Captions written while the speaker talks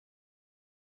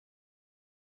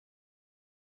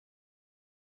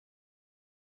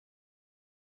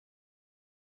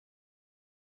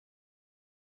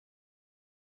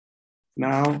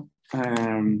Now,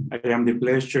 I am the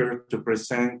pleasure to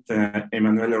present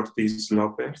Emmanuel Ortiz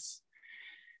Lopez.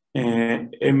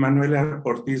 Emmanuel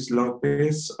Ortiz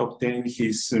Lopez obtained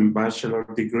his bachelor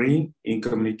degree in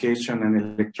communication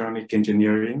and electronic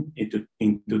engineering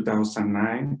in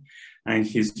 2009, and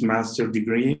his master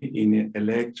degree in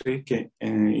electric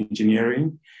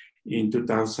engineering in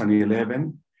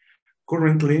 2011.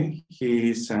 Currently, he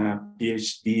is a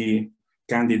PhD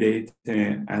candidate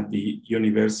at the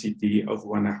University of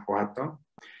Guanajuato,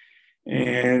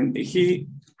 and he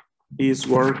is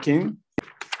working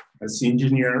as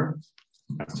engineer,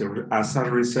 as a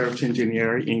research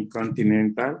engineer in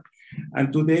Continental.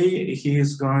 And today he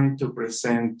is going to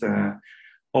present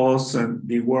us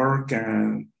the work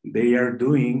they are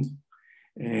doing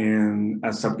and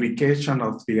as application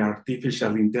of the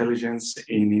artificial intelligence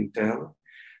in Intel.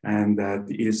 And that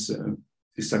is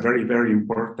a very, very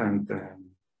important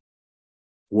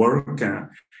work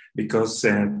because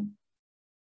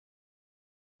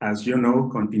as you know,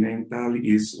 Continental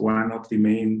is one of the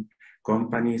main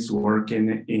companies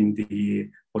working in the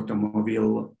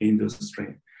automobile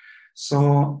industry.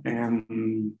 So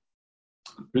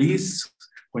please,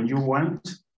 when you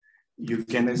want, you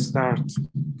can start.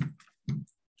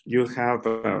 You have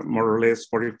more or less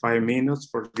 45 minutes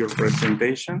for your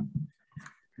presentation.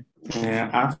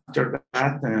 After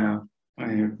that,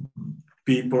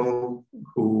 people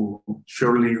who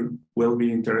surely will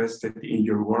be interested in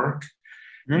your work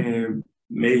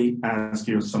may ask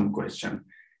you some question.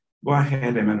 Go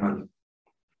ahead, Emmanuel.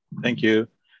 Thank you.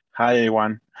 Hi,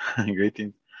 everyone.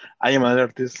 Greetings. I am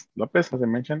Ortiz Lopez, as I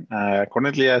mentioned,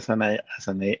 currently as an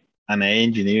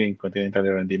engineer in Continental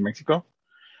R&D Mexico.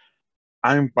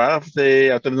 I'm part of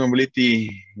the Autonomous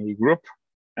Mobility group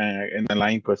in the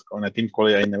line on a team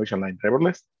called Innovation Line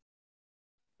Driverless.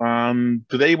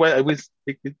 Today, I will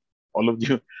speak with all of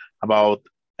you about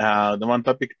the one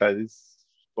topic that is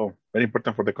very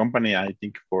important for the company. I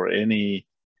think for any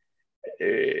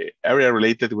area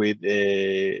related with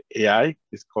AI,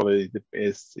 it's called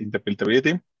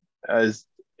interpretability,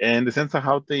 in the sense of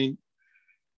how they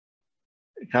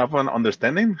have an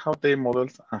understanding how the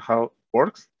models and how it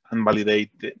works and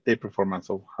validate the performance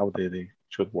of how they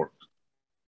should work.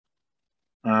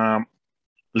 A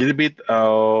little bit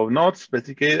of notes,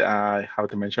 basically, I have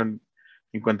to mention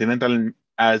in Continental,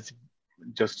 as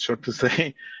just short to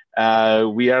say,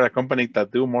 we are a company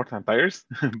that do more than tires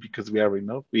because we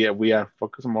are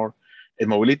focused more in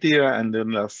mobility, and in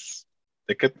the last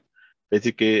decade,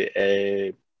 basically,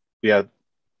 we are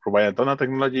providing a ton of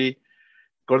technology.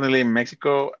 Currently in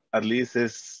Mexico, at least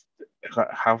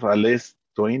have at least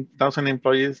 20,000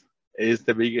 employees. Is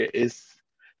the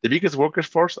biggest workers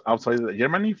force outside of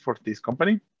Germany for this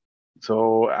company.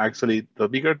 So actually, the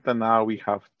bigger than now, we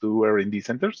have two R&D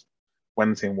centers.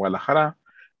 One is in Guadalajara,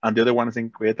 and the other one is in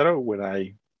Querétaro, where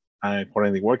I am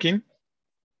currently working.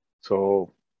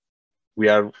 So we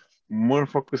are more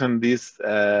focused on these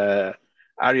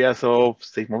areas of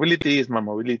safe mobility, smart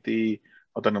mobility,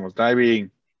 autonomous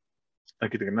driving,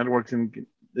 architecture networking.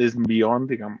 Is beyond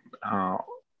the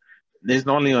it's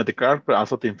not only on the car, but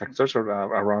also the infrastructure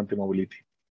around the mobility.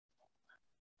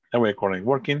 And we're currently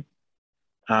working.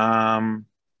 We are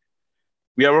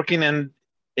working in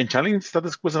challenging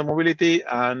status quo of mobility,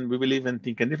 and we believe in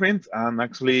thinking different. And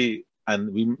actually,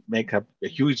 we make a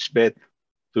huge bet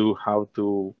to how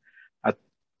to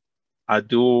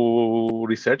do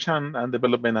research and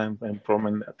development and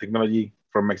improvement technology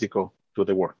from Mexico to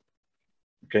the world.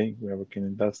 Okay, we are working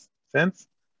in that sense.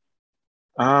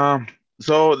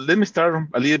 So let me start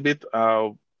a little bit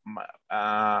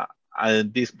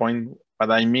at this point.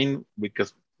 What I mean,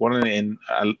 because in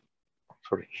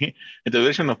the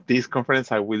duration of this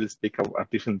conference, I will speak of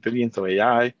artificial intelligence or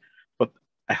AI, but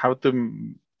I have to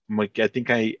I think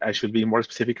I should be more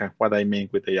specific on what I mean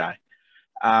with AI.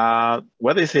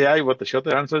 What is AI? What the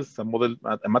shorter answer is a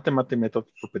mathematical method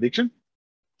for prediction.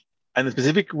 And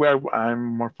specific where I'm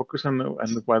more focused on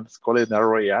what's called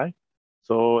narrow AI.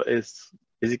 So it's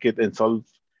basically it solve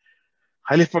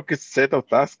highly focused set of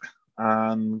tasks.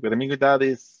 And what I mean with that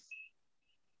is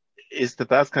the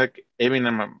task like even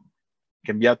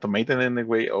can be automated in a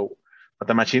way, but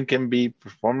the machine can be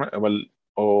perform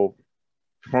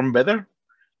better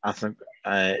as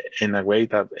in a way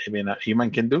that even a human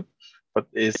can do, but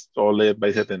it's all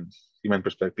based on human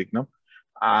perspective, no?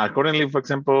 Currently, for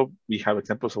example, we have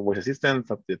examples of voice assistants,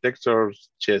 of detectors,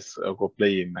 chess, go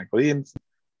playing algorithms,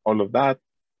 all of that.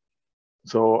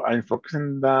 So I'm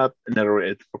focusing that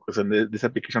focus on this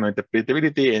application of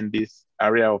interpretability in this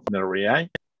area of narrow AI.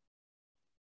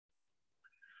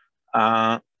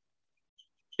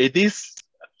 It is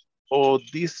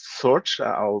this search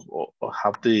or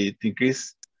have the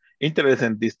increased interest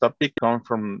in this topic come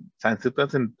from science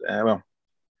students and well,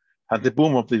 at the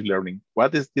boom of deep learning.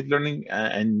 What is deep learning?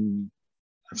 And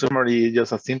summary,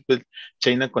 just a simple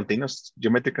chain of continuous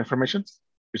geometric transformations,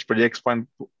 which projects one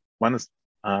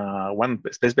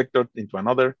space vector into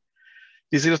another.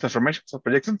 This series of transformations or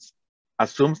projections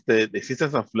assumes the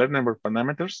existence of learnable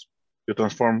parameters to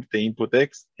transform the input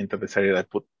X into the desired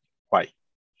output Y.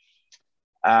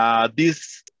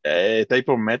 This type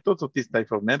of methods or this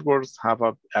type of networks have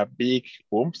a big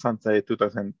boom since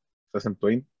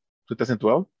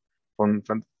 2012 when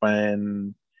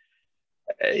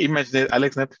ImageNet,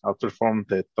 AlexNet outperformed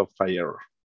the top 5 error.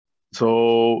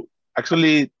 So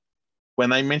actually,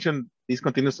 when I mentioned these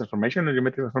continuous transformation and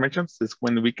geometric transformations, is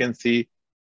when we can see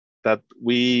that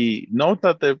we know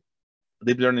that the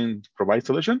deep learning provides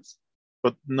solutions,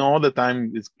 but not all the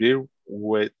time it's clear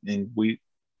in which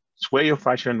way of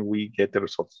fashion we get the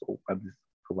results. So at least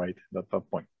provide at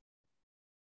that point.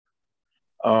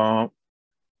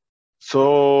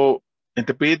 So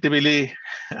interpretability,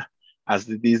 as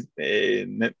this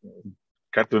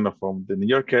cartoon from the New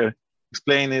Yorker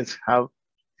explain, is how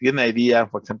to get an idea,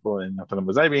 for example, in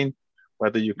autonomous driving,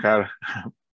 whether you can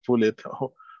pull it,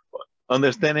 or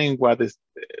understanding what is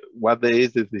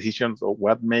the decisions or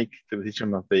what make the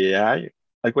decision of the AI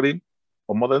algorithm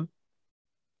or model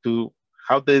to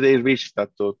how did they reach that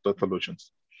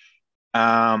solutions.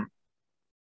 And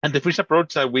the first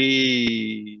approach that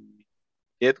we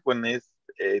get when is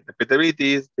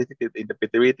interpretability is basically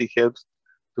interpretability helps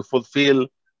to fulfill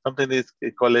something is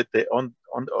call it the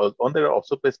under or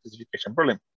super specification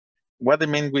problem. What I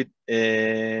mean with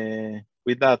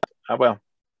that? Well,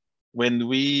 when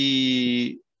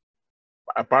we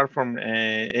apart from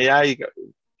AI,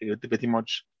 pretty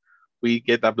much we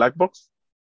get a black box,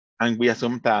 and we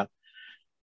assume that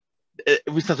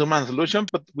we assume a solution,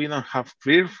 but we don't have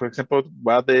clear, for example,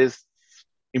 what is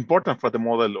important for the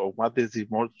model, or what is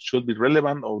should be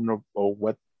relevant, or no, or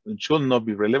what should not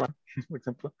be relevant, for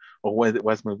example, or what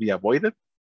must be avoided,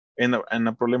 and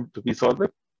a problem to be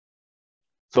solved.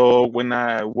 So when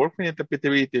I work with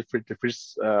interpretability, for the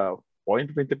first point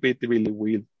of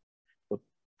interpretability,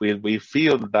 we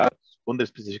feel that under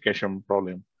specification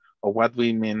problem, or what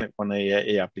we mean on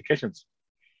AI applications.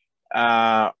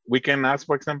 We can ask,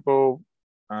 for example,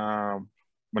 an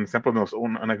example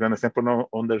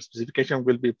under specification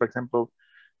will be, for example,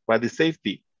 what is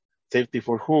safety? Safety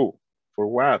for who? For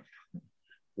what?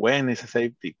 When is a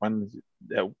safety? When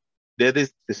there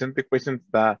is the central questions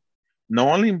that not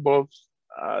only involves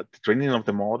the training of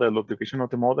the model, or the education of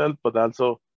the model, but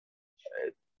also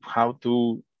how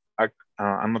to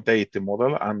annotate the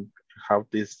model and how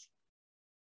this,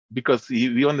 because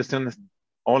if we understand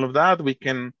all of that, we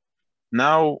can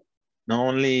now not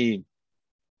only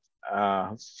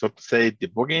so to say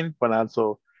debugging, but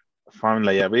also found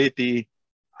liability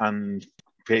and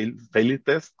failure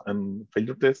test and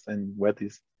what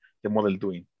is the model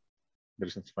doing,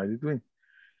 versus what it's doing.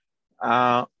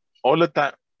 All the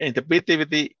time,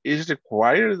 interpretivity is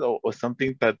required or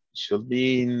something that should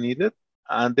be needed,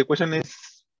 and the question is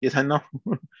yes and no.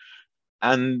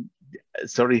 And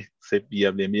sorry, say be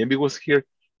ambiguous here,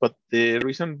 but the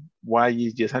reason why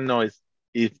is yes and no is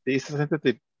if this is a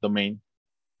sensitive domain,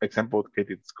 for example,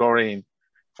 credit scoring,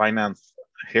 finance,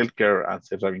 healthcare, and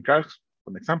self-driving cars,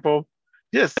 for example,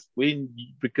 yes,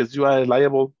 because you are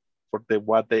liable for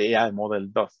what the AI model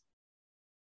does,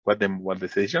 what the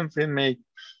decisions it make,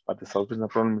 what the solving the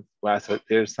problem,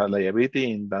 there's a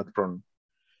liability in that problem.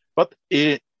 But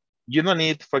you don't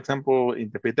need, for example,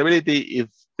 interpretability if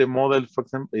the model, for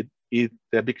example, if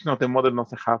the application of the model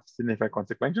doesn't have significant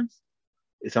consequences.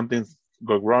 If something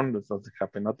goes wrong, it doesn't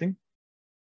happen nothing.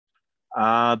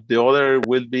 The other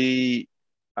will be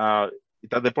that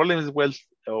the problem is well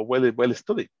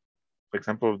studied. For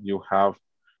example, you have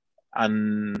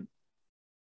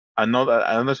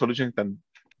another solution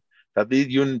that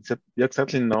you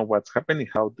exactly know what's happening,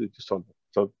 how to solve it.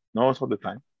 So not all the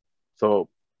time. So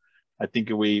I think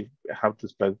we have to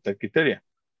spell the criteria.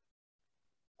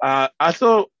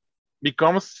 Also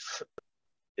becomes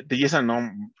the yes and no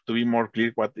to be more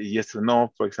clear. What the yes and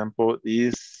no, for example,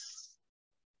 is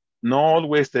not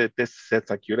always the test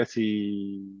sets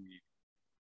accuracy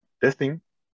testing.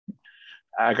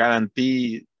 A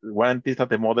guarantees that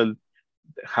the model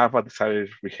have a desired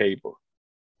behavior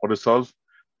or resolve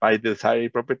by the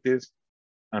desired properties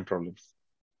and problems.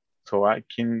 So I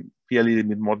can be a little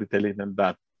bit more detailed than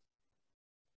that.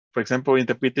 For example,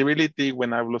 interpretability,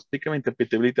 when I was speaking about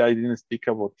interpretability, I didn't speak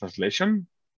about translation.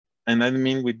 And I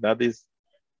mean with that is,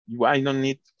 I don't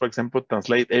need, for example,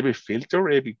 translate every filter,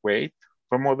 every weight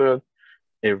for model,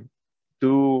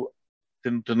 to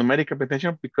numerical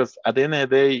representation, because at the end of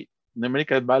the day,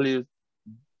 numerical values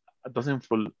doesn't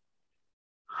full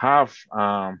have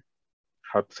how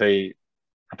to say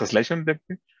a translation. The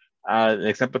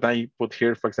example that I put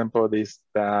here, for example, is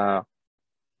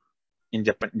in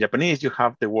Japanese you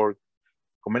have the word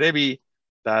komerebi,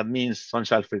 that means sun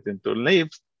shall fit into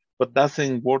leaves, but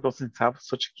word doesn't have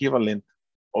such equivalent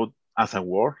as a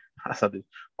word, as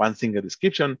one single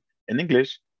description in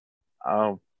English.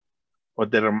 Or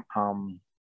there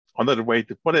another way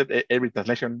to put it, every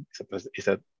translation is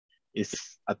a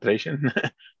translation.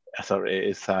 Sorry,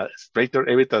 it's a traitor.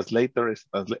 Every translator is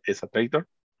a traitor,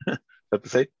 so to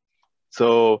say.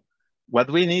 So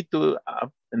what we need to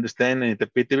understand in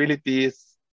interpretability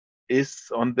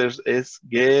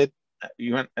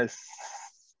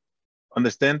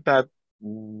understand that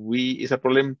it's a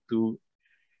problem to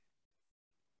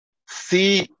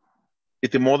see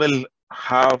if the model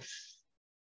have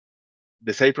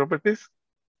the same properties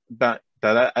that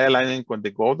are aligning with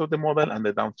the goal of the model and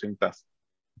the downstream task.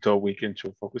 So we can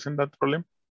focus on that problem.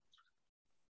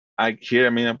 A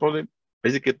problem.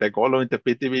 Basically, the goal of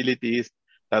interpretability is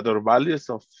that our values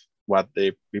of what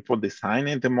the people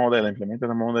designing the model, implementing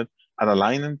the model, are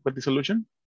aligning with the solution.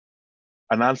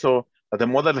 And also that the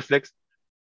model reflects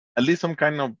at least some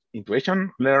kind of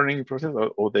intuition, learning process,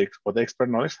 or the expert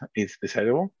knowledge is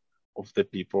desirable of the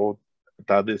people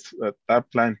that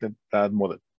planted that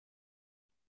model.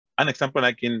 An example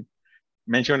I can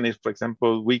mention is, for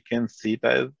example, we can see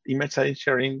the image I'm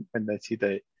sharing when I see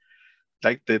the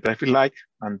traffic light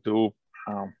and two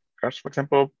cars, for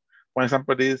example. One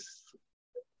example is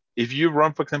if you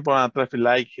run, for example, a traffic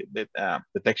light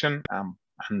detection,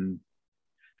 and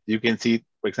you can see,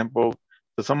 for example,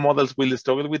 so some models will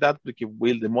struggle with that because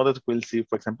the models will see,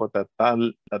 for example,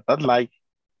 that light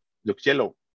looks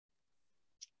yellow.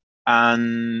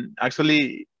 And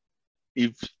actually,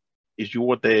 if you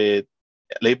were the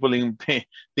labeling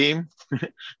team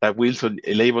that will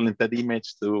labeling that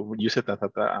image to use it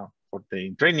for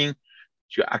the training,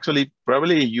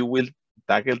 you will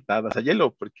tackle that as a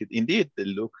yellow, because indeed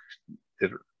the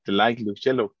light looks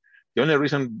yellow. The only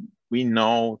reason we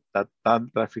know that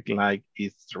traffic light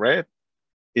is red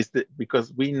is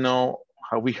because we know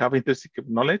how we have intrinsic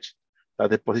knowledge that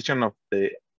the position of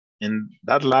in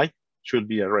that light should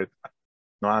be a red one,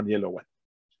 not a yellow one.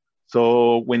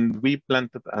 So when we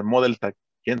planted a model that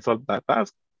can solve that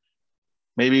task,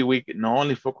 maybe we not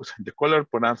only focus on the color,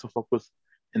 but also focus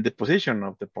in the position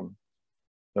of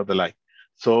the light.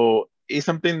 So it's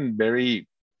something very,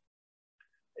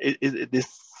 it is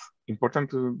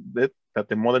important that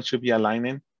the model should be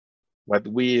aligning what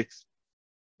we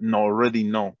already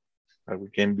know that we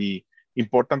can be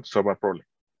important to solve a problem.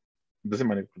 It doesn't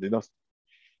matter what it does.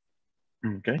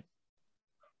 Okay.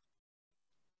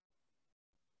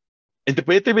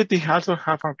 Interpretability also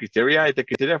have a criteria. The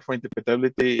criteria for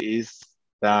interpretability is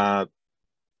that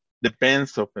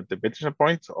depends of interpretation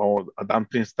points or a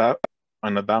downstream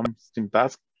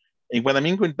task. And what I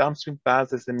mean with downstream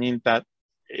task is I mean that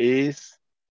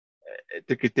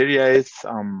the criteria is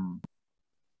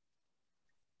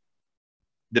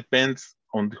depends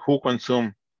on who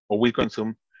consume or will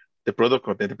consume the product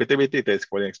of the interpretability, the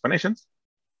squaring explanations.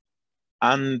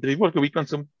 And the people who will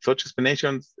consume such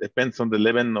explanations depends on the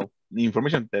level of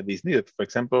information that is needed. For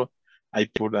example, I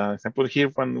put an example here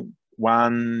from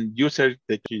one user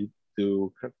that you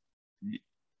do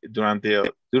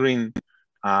during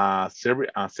a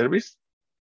service,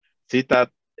 see that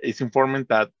it's informing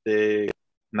that the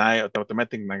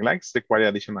automatic likes require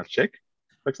additional check,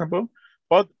 for example,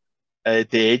 but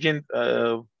the agent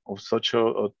of such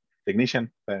a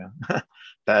technician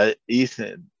that is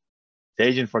the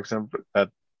agent, for example, that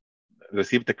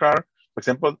received the car, for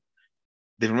example,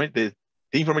 the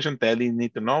information that they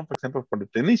need to know, for example, for the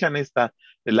technician is that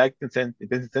the light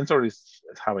intensity sensor is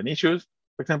having issues,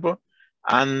 for example,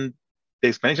 and the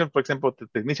explanation, for example, the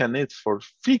technician needs for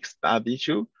fix that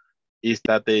issue is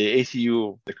that the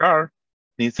ACU of the car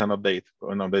needs an update,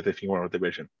 an updated firmware of the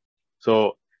version.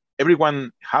 So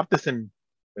everyone have the same,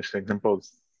 for example,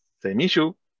 same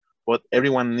issue, but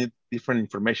everyone needs different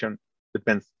information,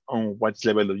 depends on what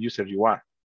level of user you are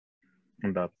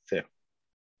on that cell.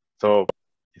 So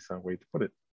it's a way to put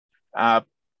it.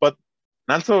 But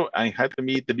also, I have to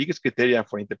meet the biggest criteria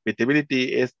for interpretability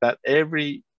is that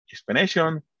every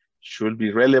explanation should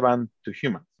be relevant to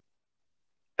humans.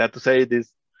 That to say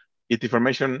this, if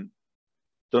information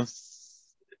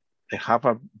they have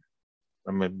a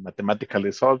mathematical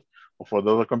result or for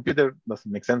the other computer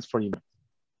doesn't make sense for humans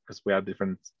because we have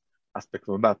different aspects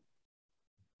of that.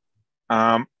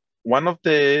 One of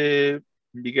the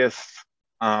biggest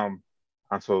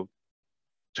also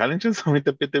challenges of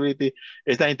interpretability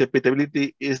is that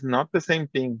interpretability is not the same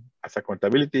thing as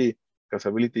accountability,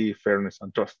 causability, fairness,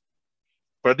 and trust.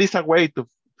 But this is a way to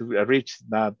reach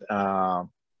that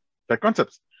the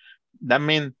concepts. That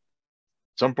means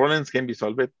some problems can be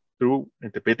solved through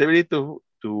interpretability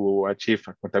to achieve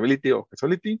accountability or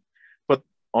causability, but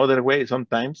other way,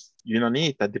 sometimes you don't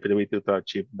need that interpretability to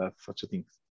achieve that such a things.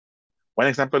 One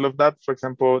example of that, for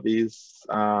example, is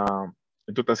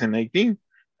in 2018,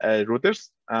 Reuters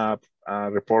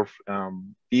report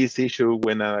this issue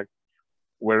when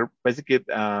where basically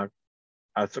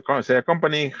as a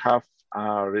company have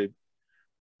a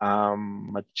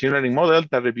machine learning model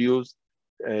that reviews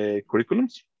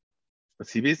curriculums,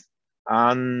 CVs,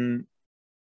 and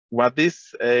what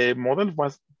this model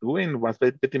was doing was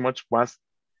pretty much was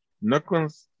not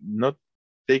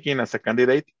taking as a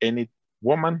candidate any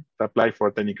woman to apply for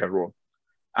a technical role.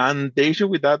 And the issue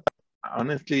with that,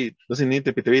 honestly, doesn't need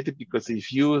interpretability, because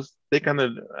if you take a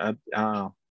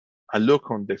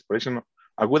look on the expression,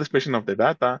 a good expression of the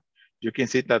data, you can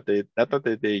see that the data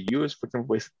that they use, for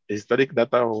example, is historic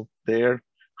data of their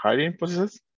hiring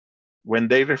processes. When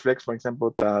they reflect, for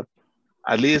example, that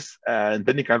at least in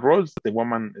technical roles, the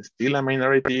woman is still a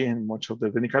minority in much of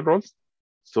the technical roles.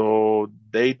 So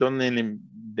they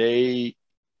they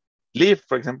leave,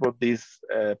 for example, this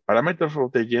parameter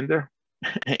of the gender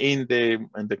in the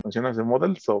condition of the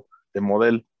model. So the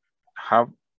model have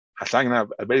assigned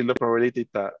a very low probability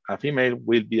that a female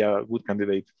will be a good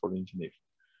candidate for engineering.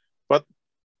 But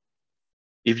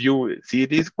if you see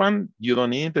this one, you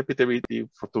don't need interpretability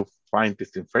to find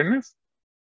this unfairness.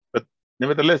 But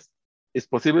nevertheless, it's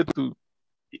possible to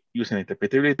use an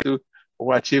interpretability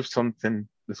to achieve something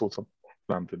results of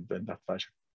planted in that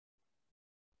fashion.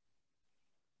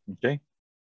 Okay.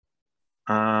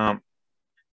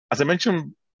 As I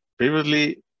mentioned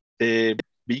previously, the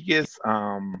biggest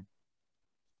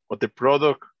or the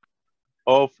product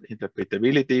of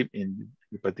interpretability in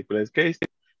the particular case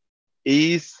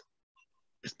is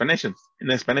explanations.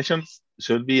 And explanations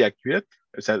should be accurate,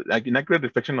 so like an accurate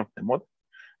reflection of the model,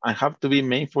 and have to be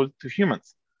meaningful to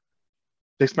humans.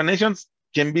 The explanations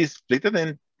can be split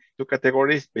in two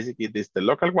categories. Basically, there's the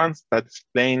local ones that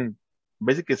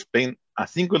basically explain a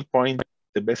single point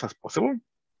the best as possible.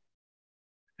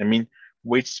 I mean,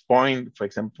 which point, for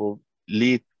example,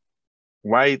 lead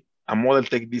why a model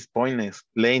take this point and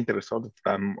explain the result of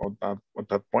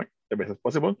that point the best as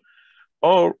possible.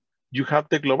 Or you have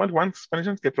the global ones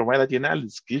explanations that provide a general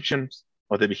descriptions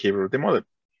of the behavior of the model.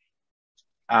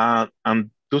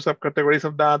 And two subcategories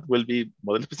of that will be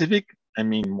model specific. I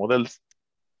mean, models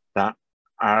that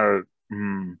are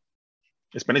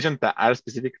explanations that are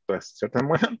specific to a certain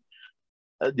model.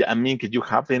 I mean, you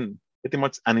have pretty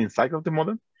much an insight of the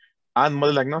model, and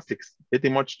model agnostics. Pretty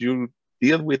much you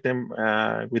deal with them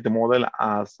with the model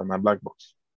as a black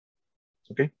box.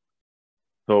 Okay,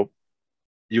 so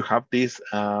you have this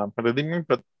paradigm,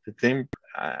 but the same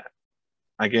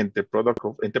again, the product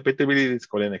of interpretability is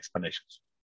called explanations.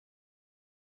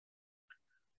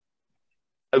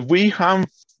 We have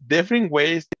different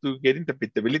ways to get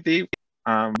interpretability.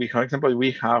 For example,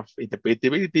 we have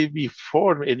interpretability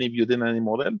before any building any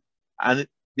model, and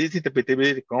this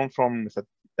interpretability comes from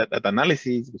data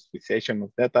analysis, visualization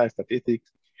of data, statistics,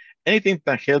 anything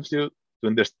that helps you to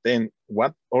understand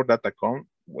what our data comes,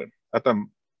 where data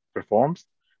performs,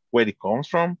 where it comes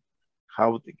from,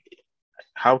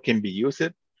 how can be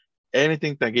used,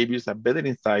 anything that gives you a better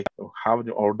insight of how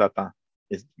our data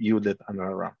is used and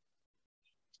around.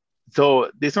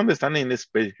 So this understanding is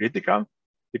very critical,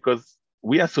 because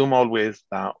we assume always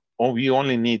that we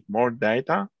only need more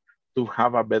data to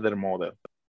have a better model.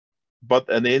 But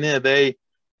at the end of the day,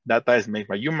 data is made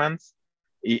by humans.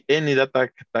 Any data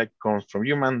that comes from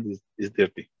humans is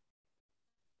dirty.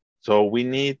 So we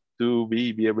need to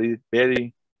be very,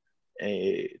 very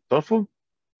thoughtful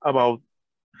about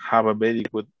have a very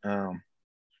good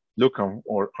look on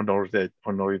our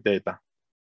data.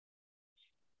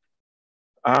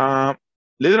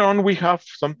 Later on, we have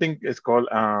something is called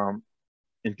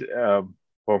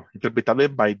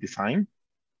interpretable by design.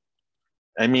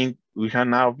 I mean, we are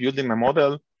now building a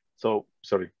model. So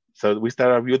we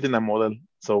start building a model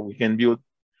so we can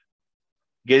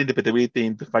get interpretability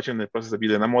into fashion the process of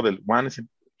building a model. One is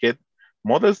get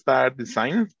models that are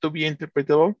designed to be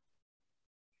interpretable.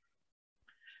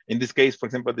 In this case, for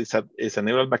example, this is a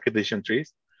neural backaddition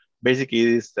trees. Basically, it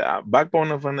is the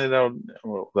backbone of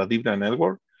a deep neural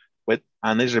network,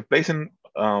 and it's replacing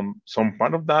some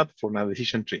part of that for a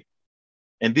decision tree.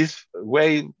 In this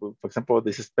way, for example, it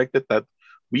is expected that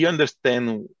we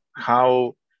understand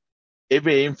how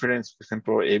every inference, for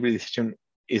example, every decision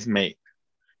is made.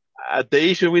 The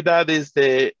issue with that is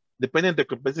depending on the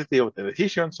complexity of the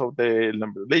decisions of the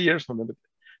number of layers, of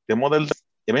the models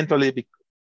eventually,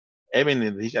 even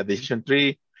in a decision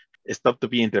tree, stop to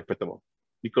be interpretable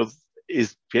because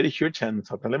it's very huge and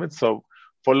certain limits. So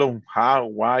follow how,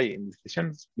 why in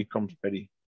decisions becomes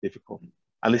very difficult.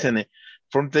 At least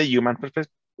from the human perspective,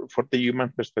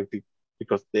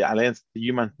 because the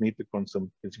humans need to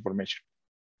consume this information.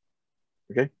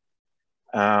 Okay.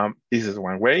 This is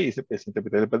one way, is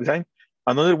interpreted by design.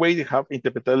 Another way to have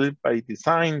interpreted by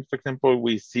design, for example,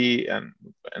 we see in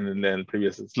the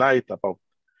previous slide about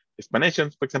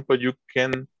explanations. For example, you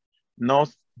can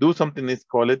do something that's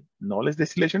called knowledge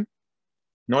distillation.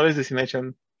 Knowledge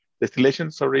distillation,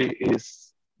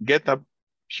 is get a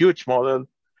huge model,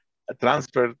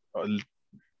 transfer,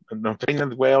 train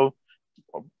it well,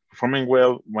 performing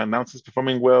well. When analysis is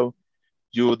performing well,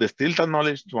 you distill that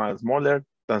knowledge to a smaller,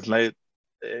 translate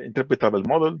interpretable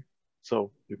model,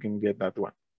 so you can get that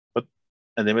one. But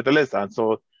nevertheless, and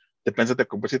so depends on the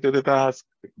complexity of the task,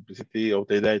 the complexity of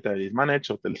the data is managed,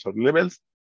 of the sort of levels,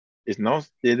 is not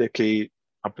directly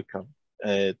applicable.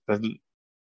 Not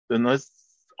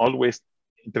always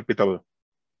interpretable.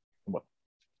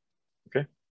 Okay.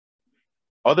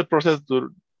 Other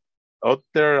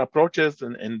approaches,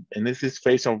 and this is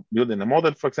phase of building a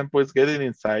model, for example, is getting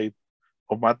inside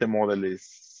of what the model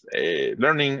is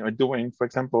learning or doing, for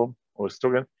example, or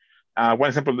struggling. One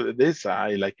example of this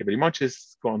I like very much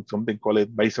is something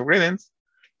called Bayes gradients.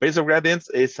 Bayes gradients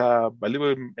is a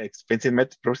valuable, expensive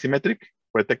proxy metric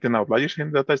for detecting outliers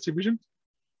in data distribution.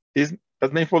 That's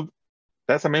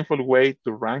a meaningful way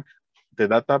to rank the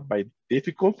data by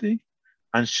difficulty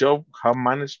and show how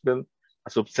manageable a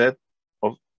subset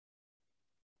of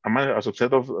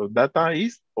data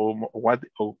is, or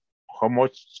how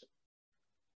much,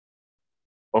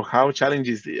 or how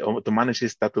challenging is to manage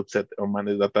this data set or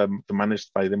manage data to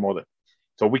manage by the model.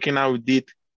 So we can now did,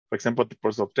 for example, the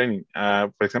process of training.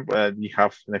 For example, we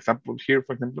have an example here,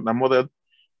 for example, a model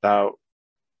that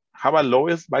have a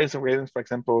lowest Bayes gradients, for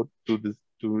example, to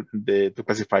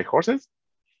classify horses.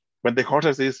 When the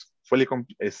horses is fully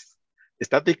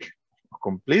static,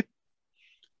 complete,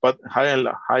 but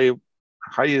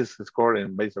highest score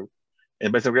in Bayes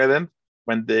gradient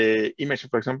when the image,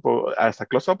 for example, as a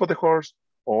close-up of the horse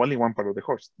or only one part of the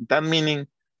horse. That meaning,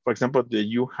 for example, that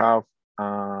you have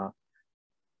a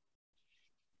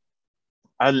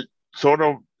sort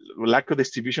of lack of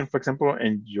distribution, for example,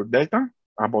 in your data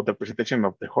about the presentation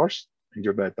of the horse in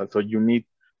your data. So you need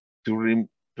to move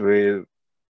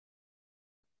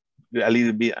a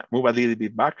little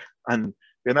bit back and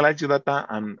analyze your data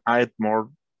and add more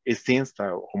scenes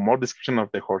or more description of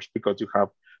the horse, because you have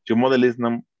your model is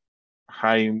not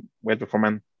high well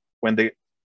performance when they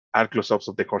are close-ups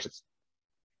of the horses.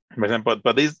 For example,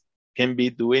 but this can be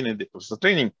doing in the process of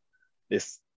training.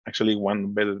 It's actually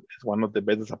one of the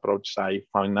best approaches I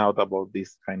found out about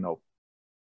this kind of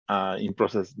in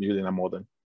process using a model.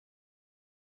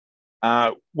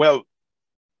 Well,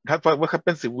 what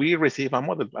happens if we receive a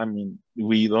model? I mean,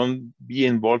 we don't be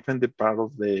involved in the part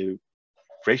of the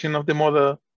creation of the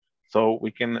model, so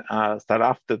we can start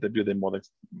after the building models.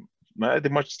 Pretty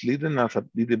much leading as a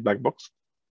little black box.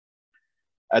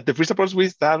 The first approach we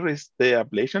start is the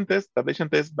ablation test. The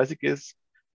ablation test basically is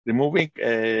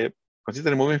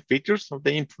consider removing features of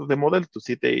the input of the model to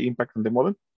see the impact on the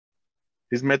model.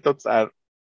 These methods are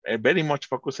very much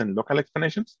focused on local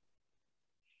explanations.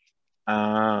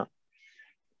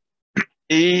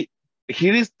 Here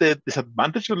is the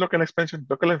disadvantage of local explanations.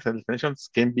 Local explanations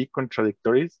can be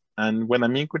contradictory, and when I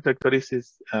mean contradictory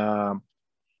is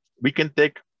we can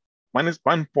take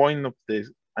one point of this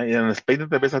and explain it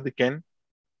the best as we can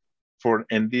for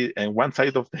and one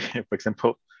side of the, for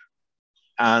example,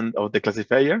 and of the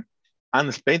classifier, and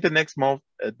explain the next move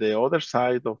at the other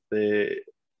side of the,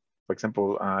 for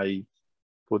example, I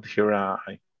put here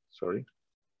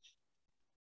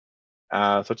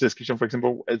such a description, for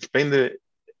example, explain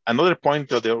another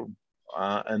point of the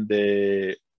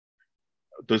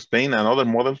to explain another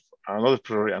model,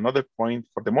 another point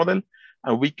for the model,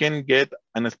 and we can get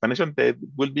an explanation that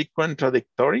will be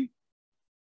contradictory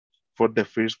for the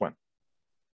first one.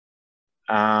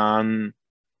 And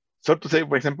so to say,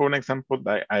 for example, an example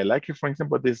that I like it, for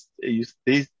example, this is,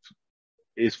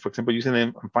 for example, using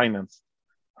in finance.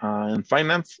 In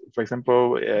finance, for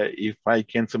example, if I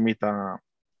can submit a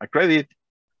credit,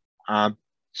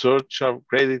 such a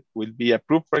credit will be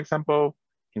approved, for example,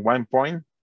 in one point,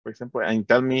 for example, and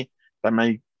tell me that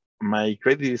my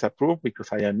credit is approved because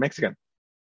I am Mexican.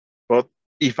 But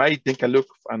if I take a look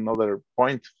at another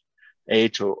point,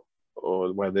 age or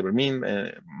whatever mean,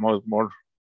 more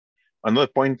another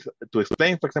point to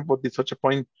explain, for example, this such a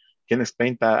point can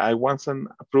explain that I wasn't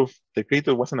approved, the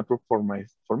creator wasn't approved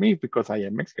for me because I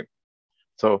am Mexican.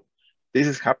 So this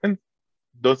has happened.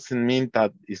 Doesn't mean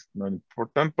that it's not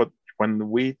important, but when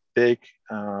we take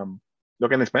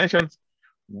login explanations,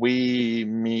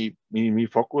 we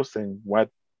focus on what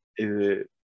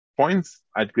points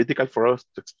are critical for us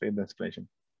to explain the explanation.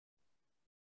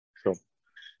 So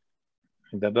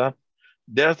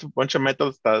there's a bunch of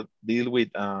methods that deal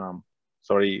with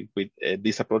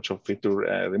this approach of feature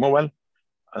removal.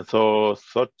 So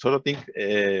sort of thing.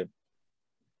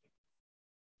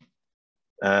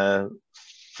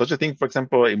 Such a thing, for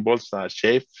example, involves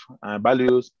shape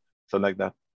values, so like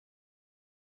that.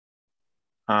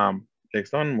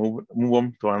 Next on, move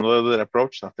on to another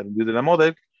approach after building a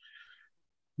model.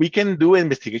 We can do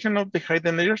investigation of the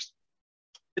hidden layers.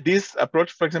 This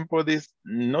approach, for example, is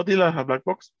not a black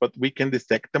box, but we can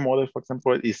dissect the model, for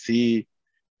example, and see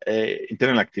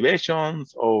internal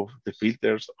activations of the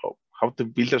filters, of how the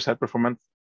filters are performance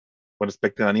when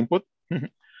expecting an input.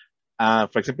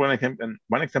 For example,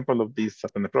 one example of this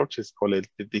approach is called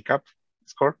the DCAP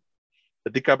score.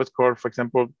 The DCAP score, for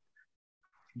example,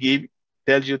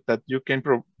 tells you that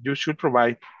you should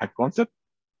provide a concept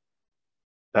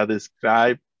that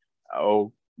describes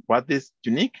what is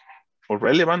unique or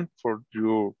relevant for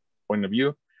your point of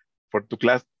view for the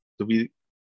class to be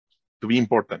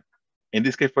important. In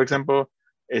this case, for example,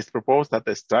 it's proposed that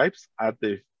the stripes are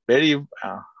the very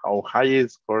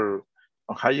highest or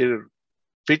higher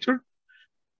feature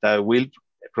that will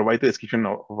provide the description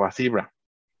of a zebra.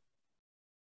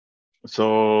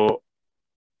 So,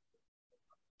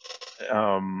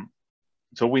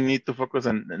 so we need to focus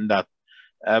on that.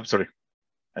 Sorry,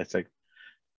 I said.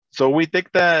 So we take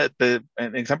an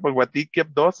example. What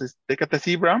DCAP does is take the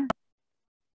zebra.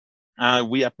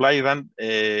 We apply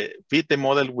feed the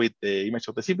model with the image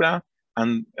of the zebra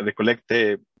and recollect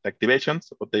the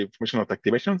activations or the information of the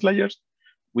activations layers.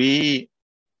 We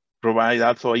provide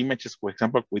also images, for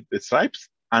example, with the stripes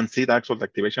and see the actual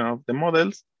activation of the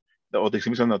models or the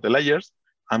distribution of the layers.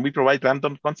 And we provide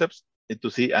random concepts to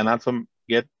see and also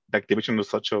get the activation of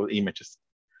such images.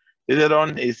 Later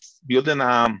on is building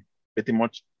pretty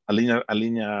much a linear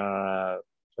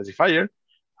classifier,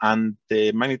 and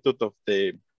the magnitude of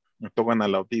the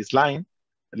orthogonal of this line,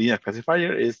 the linear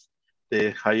classifier, is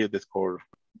the higher the score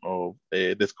of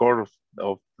the score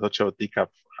of such a DCAP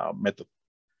method.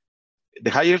 The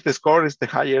higher the score is, the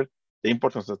higher the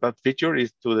importance of that feature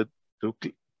is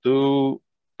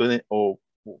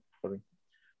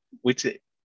which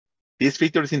this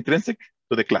feature is intrinsic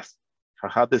to the class.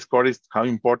 How the score is, how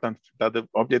important that the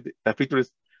object, that feature is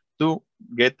to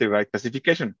get the right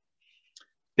classification.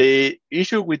 The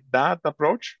issue with that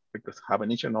approach, because have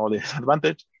an issue and all this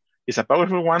advantage, is a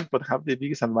powerful one, but have the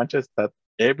biggest advantage that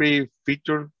every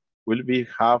feature will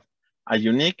have a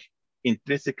unique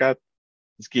intrinsic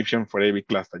description for every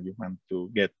class that you want to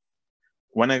get.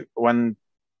 One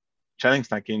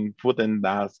challenge I can put in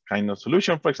that kind of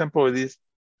solution, for example, is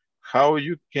how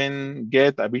you can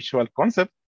get a visual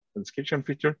concept, a description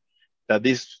feature that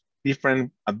is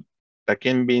different, that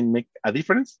can make a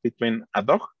difference between a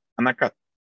dog and a cat.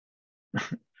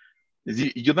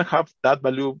 You don't have that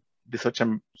value. Such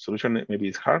a solution maybe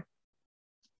is hard,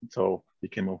 so we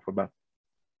can move for that.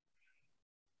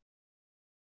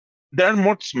 There are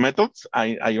more methods.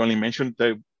 I only mentioned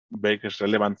the biggest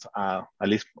relevant, at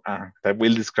least that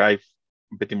will describe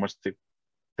pretty much the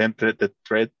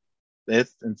thread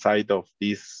that's inside of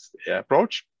this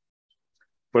approach.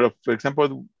 But for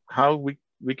example, how we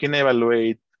can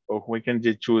evaluate or we can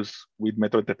just choose with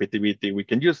method interpretability we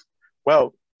can use.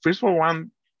 Well, first of all,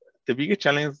 the biggest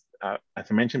challenge, as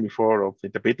I mentioned before, of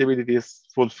interpretability is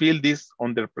fulfill this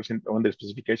on the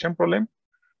specification problem.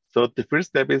 So the first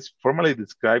step is formally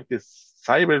describe the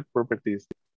cyber properties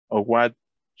of what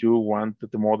you want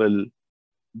the model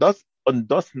does and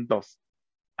doesn't do.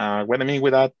 What I mean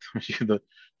with that,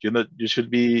 you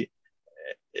should be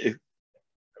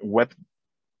what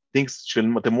things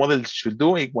the model should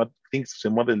do and what things the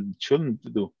model shouldn't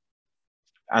do.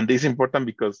 And this is important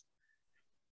because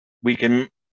we can,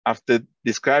 after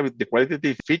describe the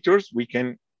qualitative features, we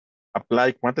can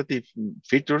apply quantitative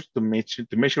features to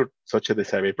measure such a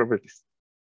desired properties.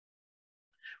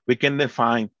 We can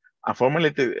define a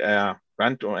formulated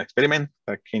grant or experiment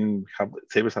that can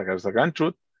serve as a grant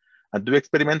truth, and do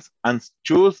experiments and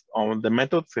choose on the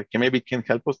methods that can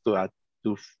help us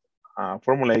to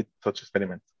formulate such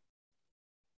experiments.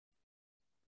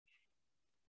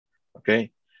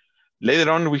 Okay. Later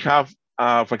on, we have,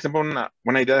 for example,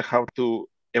 one idea how to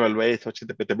evaluate such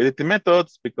interpretability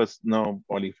methods, because not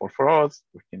only for us,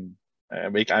 we can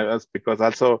make others, because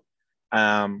also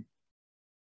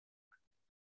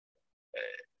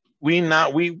we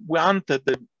want that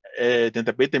the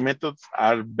interpretive methods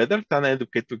are better than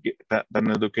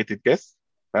educated guess,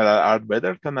 but are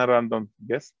better than a random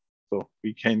guess. So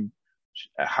we can,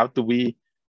 how do we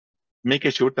make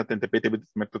sure that the interpretive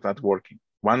methods are working?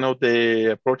 One of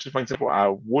the approaches, for example,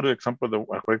 a good example of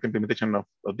a correct implementation of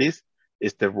this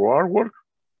is the ROAR work.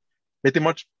 Pretty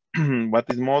much what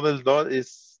this model does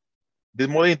is, this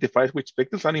model identifies which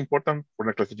vectors are important for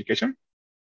the classification.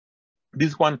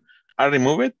 This one are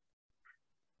removed,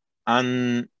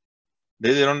 and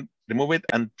later on remove it,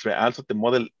 and also the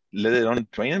model later on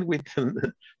train it with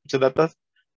such data,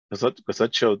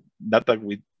 such data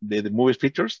with the movie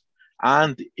features,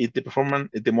 and if the performance,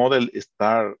 if the model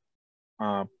start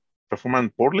performing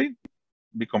poorly,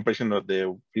 the comparison of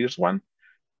the previous one,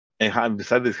 and have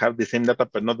decided to have the same data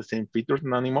but not the same features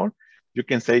anymore, you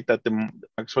can say that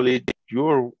actually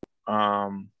your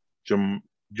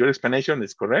explanation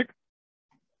is correct,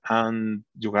 and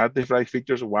you have the right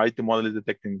features why the model is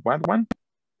detecting what one,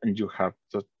 and you have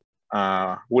just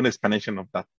one explanation of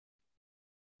that.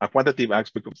 A quantitative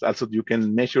aspect, because also you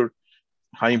can measure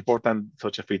how important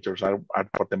such features are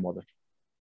for the model.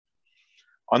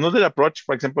 Another approach,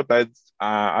 for example, that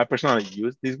I personally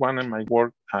use this one in my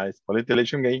work is called the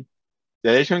relation game.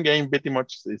 The relation game pretty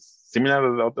much is similar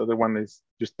to the other one. Is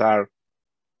you start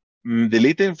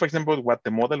deleting, for example, what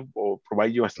the model will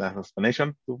provide you as an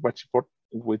explanation to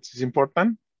which is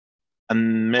important,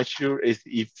 and measure is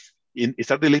if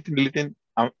start deleting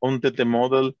until the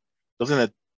model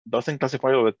doesn't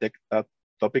classify or detect that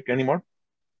topic anymore.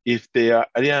 If the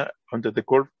area under the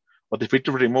curve or the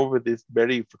feature removed is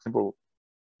very, for example,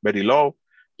 very low,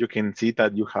 you can see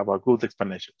that you have a good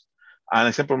explanation. An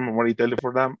example more detailed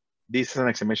for them, this is an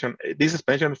explanation. This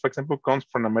explanation, for example, comes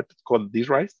from a method called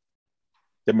DISRISE.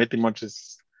 The method much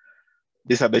is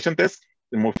this addition test,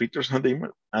 the more features on the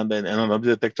image, and then an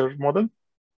object detector model.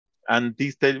 And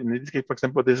in this case, for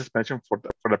example, this explanation for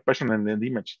the person and the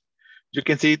image. You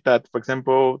can see that, for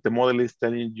example, the model is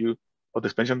telling you, or the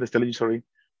explanation is telling you, sorry,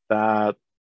 that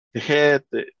the head,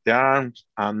 the arms,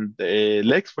 and the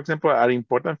legs, for example, are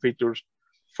important features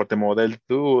for the model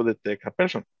to detect a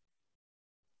person.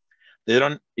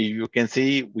 If you can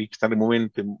see, we start removing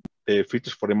the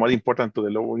features for the more important to the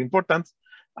lower importance,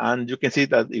 and you can see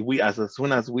that if we, as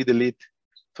soon as we delete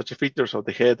such features of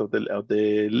the head or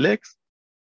the legs,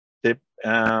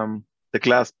 the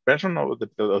class person or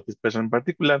this person in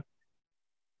particular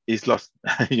is lost.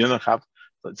 You don't have,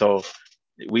 so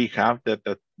we have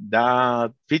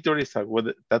that feature is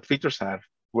that features are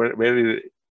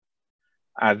very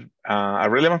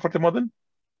relevant for the model.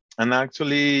 And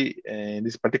actually, in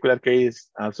this particular case,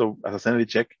 also as a sanity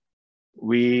check,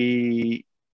 we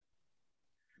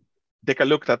take a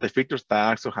look at the features that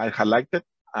also are highlighted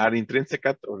are intrinsic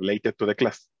or related to the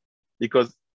class,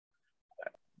 because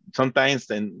sometimes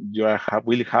then you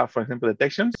will have, for example,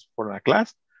 detections for a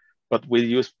class, but we'll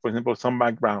use, for example, some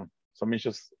background, some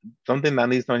issues, something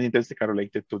that is not intrinsic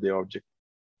related to the object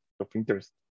of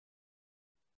interest.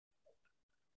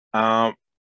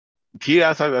 Here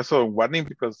also a warning,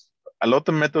 because a lot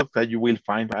of methods that you will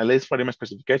find, at least for image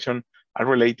classification, are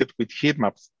related with heat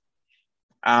maps.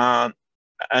 And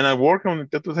I worked on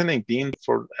 2018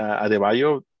 for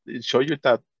Adebayo. It shows you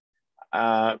that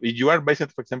if you are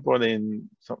based, for example, in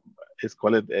it's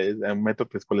called a method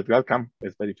that's called RADCAM.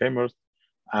 It's very famous.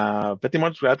 Pretty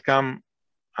much RADCAM,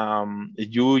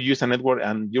 if you use a network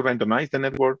and you randomize the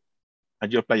network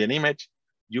and you apply an image,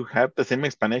 you have the same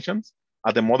explanations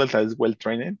as the model that is well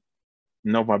trained,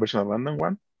 no version of random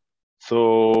one.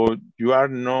 So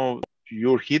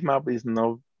your heat map is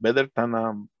no better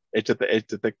than edge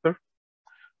detector.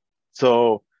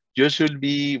 So you should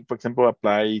be, for example,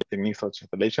 apply techniques such as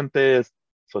relation test,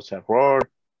 such as ROR,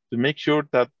 to make sure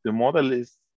that the model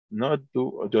is not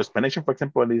your explanation, for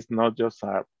example, is not just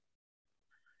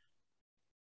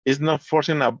is not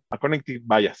forcing a cognitive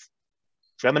bias.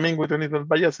 What I mean with cognitive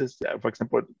bias is, for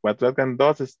example, what RADCAM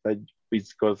does is that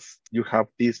because you have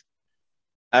these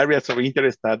areas of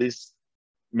interest that is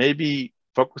maybe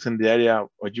focus in the area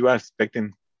where you are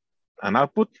expecting an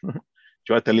output,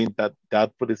 you are telling that the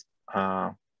output is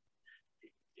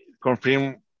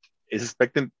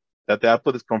expecting that the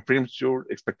output is confirms your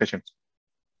expectations.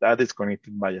 That is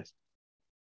cognitive bias.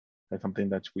 That's something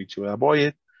that we should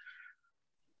avoid.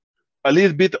 A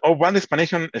little bit of one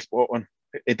explanation is on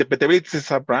interpretability is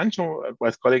a branch of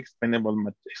what's called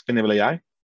explainable AI.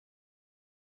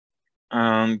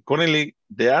 And currently,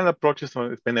 there are approaches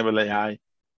on explainable AI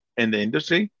in the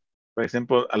industry. For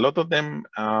example, a lot of them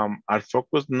are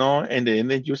focused not in the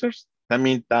end users. That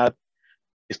means that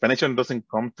explanation doesn't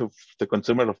come to the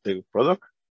consumer of the product,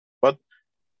 but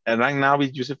And right now we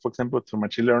use it, for example, to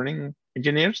machine learning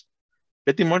engineers,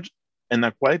 pretty much in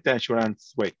a quality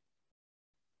assurance way.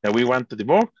 That we want to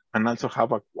debug and also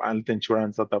have a quality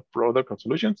assurance that the product or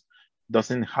solutions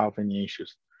doesn't have any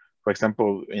issues. For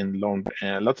example, in loan,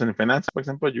 lots in finance, for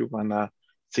example, you wanna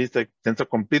see the sense of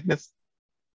completeness.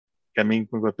 I mean,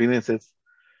 completeness is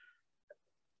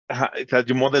that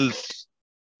your model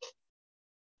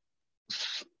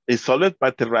is solid,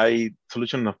 but the right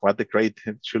solution of what the credit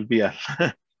should be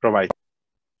provide.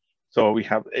 So we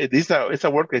have it's a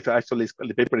work. It's actually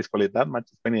the paper is called that much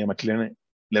spending machine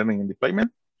learning and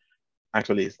deployment.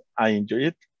 Actually, I enjoy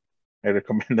it. I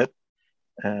recommend it.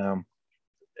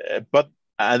 But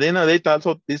at the end of the day,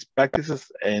 also these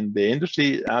practices and the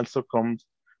industry also comes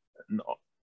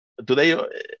today.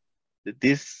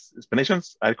 These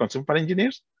explanations are consumed by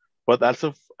engineers, but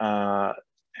also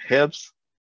helps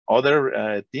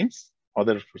other teams,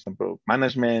 other, for example,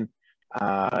 management,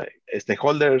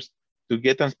 stakeholders, to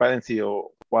get transparency of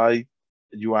why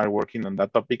you are working on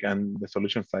that topic and the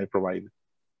solutions I provide.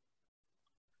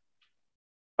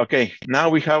 Okay, now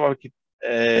we have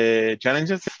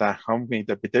challenges, home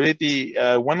interpretability.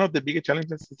 One of the biggest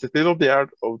challenges is the state of the art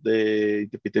of the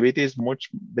interpretability is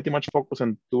very much focused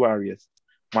on two areas.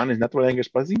 One is natural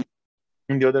language processing,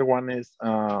 and the other one is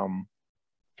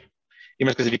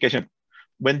image classification.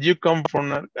 When you come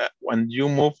from, when you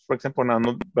move, for example,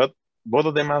 but both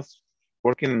of them are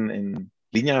working in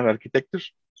linear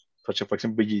architectures, such as, for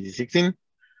example, BGD16.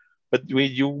 But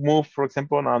when you move, for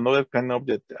example, on another kind of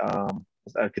object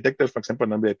architecture, for example,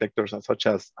 number detectors such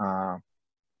as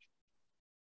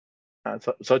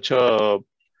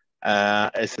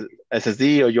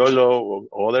SSD or YOLO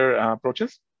or other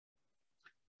approaches,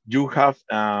 you have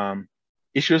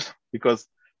issues because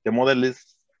the model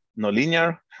is not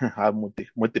linear, have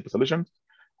multiple solutions.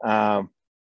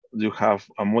 You have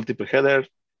a multiple header.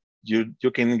 You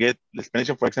can get the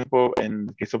explanation, for example, in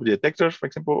the case of the detectors, for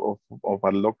example, of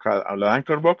a local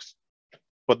anchor box,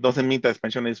 but doesn't mean the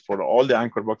expansion is for all the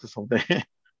anchor boxes of the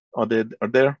or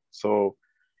there. So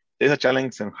there's a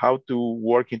challenge in how to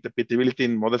work interpretability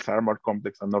in models that are more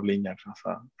complex and not linear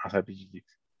as a BGD.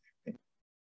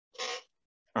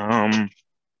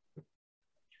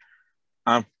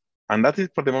 And that's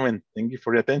it for the moment. Thank you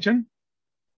for your attention.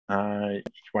 If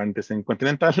you want this in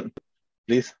Continental,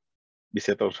 please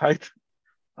visit our site.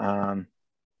 And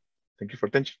thank you for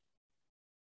attention.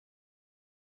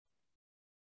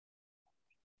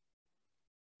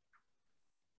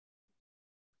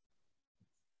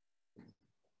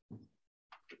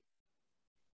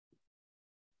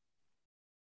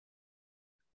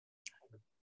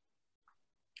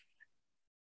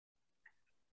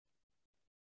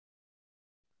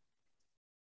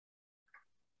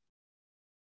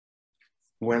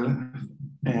 Well,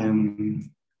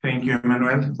 thank you,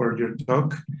 Emmanuel, for your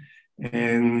talk.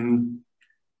 And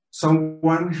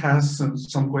someone has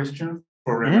some questions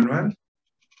for Emmanuel?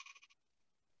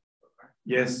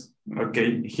 Yes,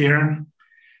 okay. Here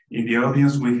in the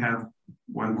audience, we have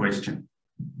one question.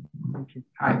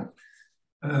 Hi.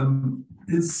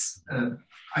 This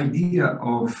idea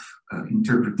of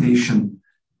interpretation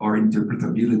or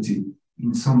interpretability,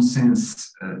 in some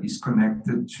sense, is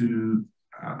connected to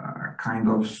a kind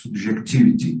of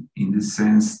subjectivity, in the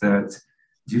sense that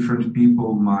different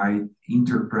people might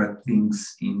interpret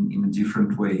things in a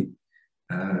different way.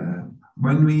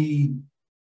 When we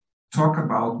talk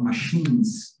about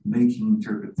machines making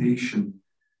interpretation,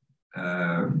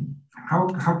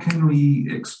 how can we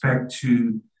expect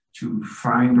to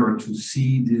find or to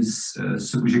see this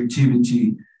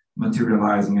subjectivity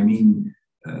materializing? I mean,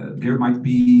 there might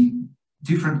be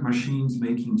different machines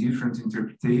making different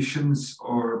interpretations,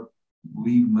 or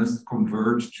we must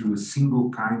converge to a single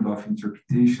kind of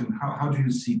interpretation. How do you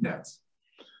see that?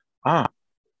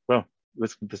 Well,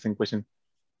 that's an interesting question.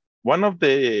 One of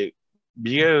the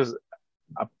biggest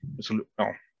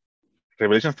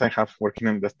revelations I have working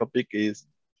on this topic is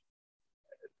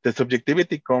the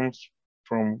subjectivity comes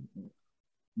from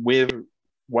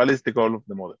what is the goal of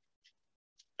the model.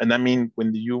 And I mean,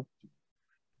 when the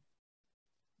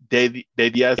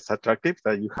idea is attractive,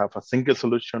 that you have a single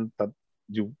solution that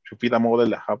you feed a model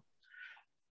that have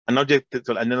an object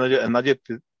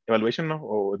evaluation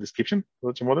or description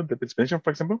of the model, the explanation,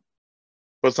 for example.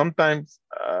 But sometimes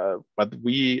what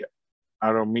we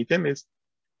are omitting is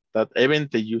that even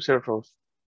the user of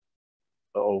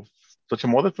such a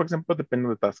model, for example, depends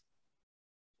on the task.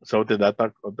 So the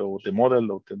data or the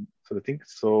model or the thing.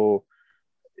 So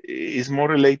it's more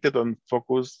related on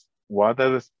focus. What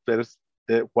is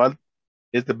the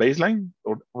baseline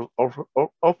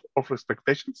of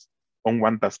expectations on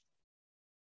one task?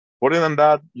 Other than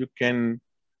that, you can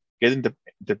getting the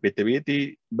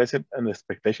interpretability based on the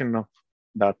expectation of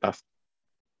that task,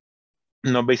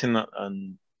 not based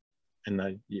on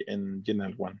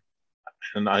general one.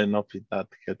 And I don't know if that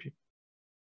helps you.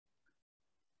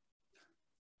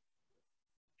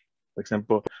 For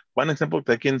example, one example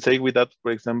that I can say with that,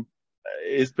 for example,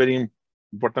 is very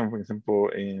important, for example,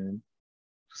 in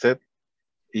set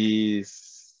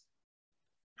is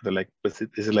the like, this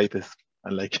is latest. I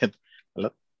like it a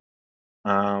lot.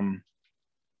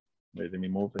 Let me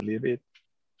move a little bit.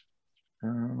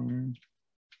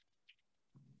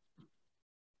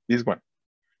 This one.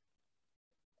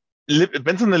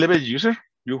 Depends on the level user,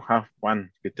 you have one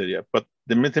criteria, but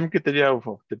the same criteria of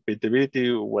the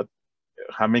repeatability, what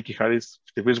how make it hard is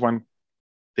the first one,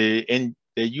 the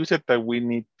user that we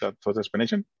need that for the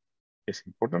explanation is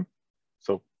important.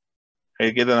 So I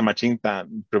get a machine that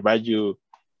provide you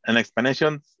an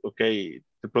explanation. Okay,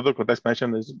 the product of the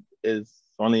explanation is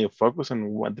only a focus on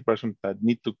what the person that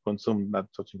need to consume that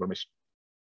such information.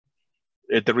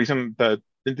 The reason that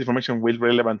this information will be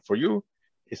relevant for you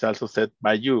is also set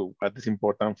by you. What is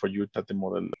important for you that the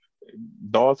model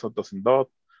does or doesn't do,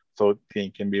 so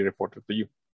it can be reported to you.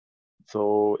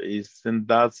 So it's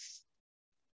a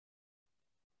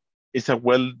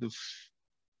well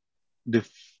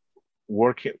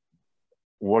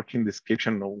working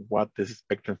description of what is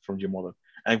expected from your model,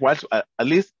 and what at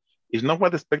least it's not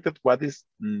what expected. What is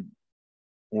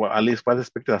well, at least what is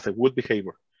expected as a good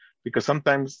behavior, because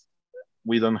sometimes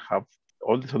we don't have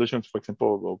all the solutions. For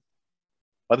example, of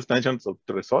what explanations of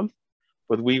the result,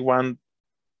 but we want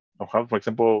to have, for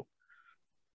example,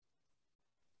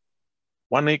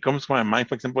 one that comes to my mind.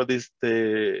 For example, is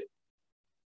the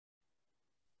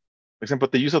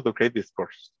use of the credit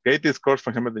scores. Credit scores,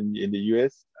 for example, in the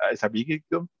US is a big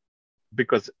deal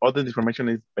because all the information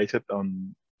is based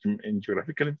on in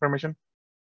geographical information,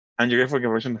 and geographical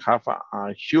information have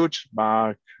a huge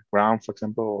background, for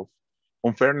example, of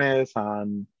unfairness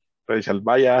and racial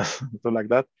bias, stuff like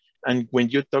that. And when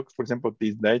you talk, for example,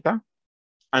 this data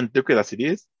and took it as it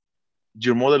is,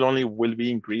 your model only will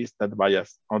be increased that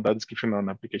bias on that description on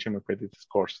application of credit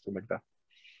scores, stuff like that.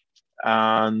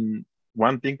 And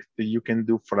one thing that you can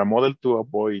do for a model to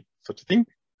avoid such a thing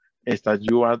is that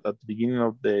you are at the beginning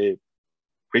of the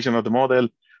creation of the model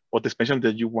or the expression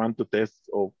that you want to test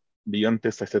or beyond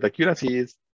test set accuracy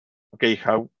is, okay,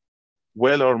 how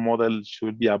well our model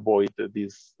should be avoid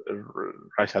this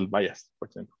racial bias, for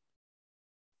example.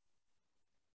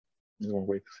 This is one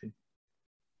way to see.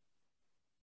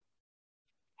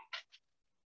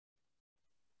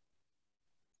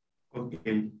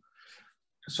 Okay.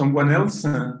 Someone else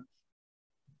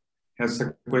has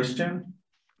a question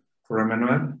for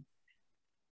Emmanuel?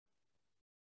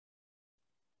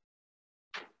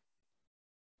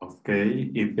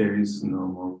 Okay, if there is no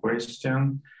more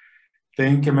question,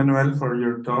 thank you, Emmanuel, for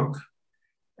your talk.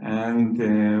 And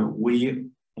we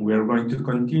are going to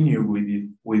continue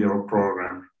with our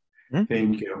program.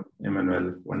 Thank you,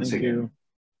 Emmanuel, once again.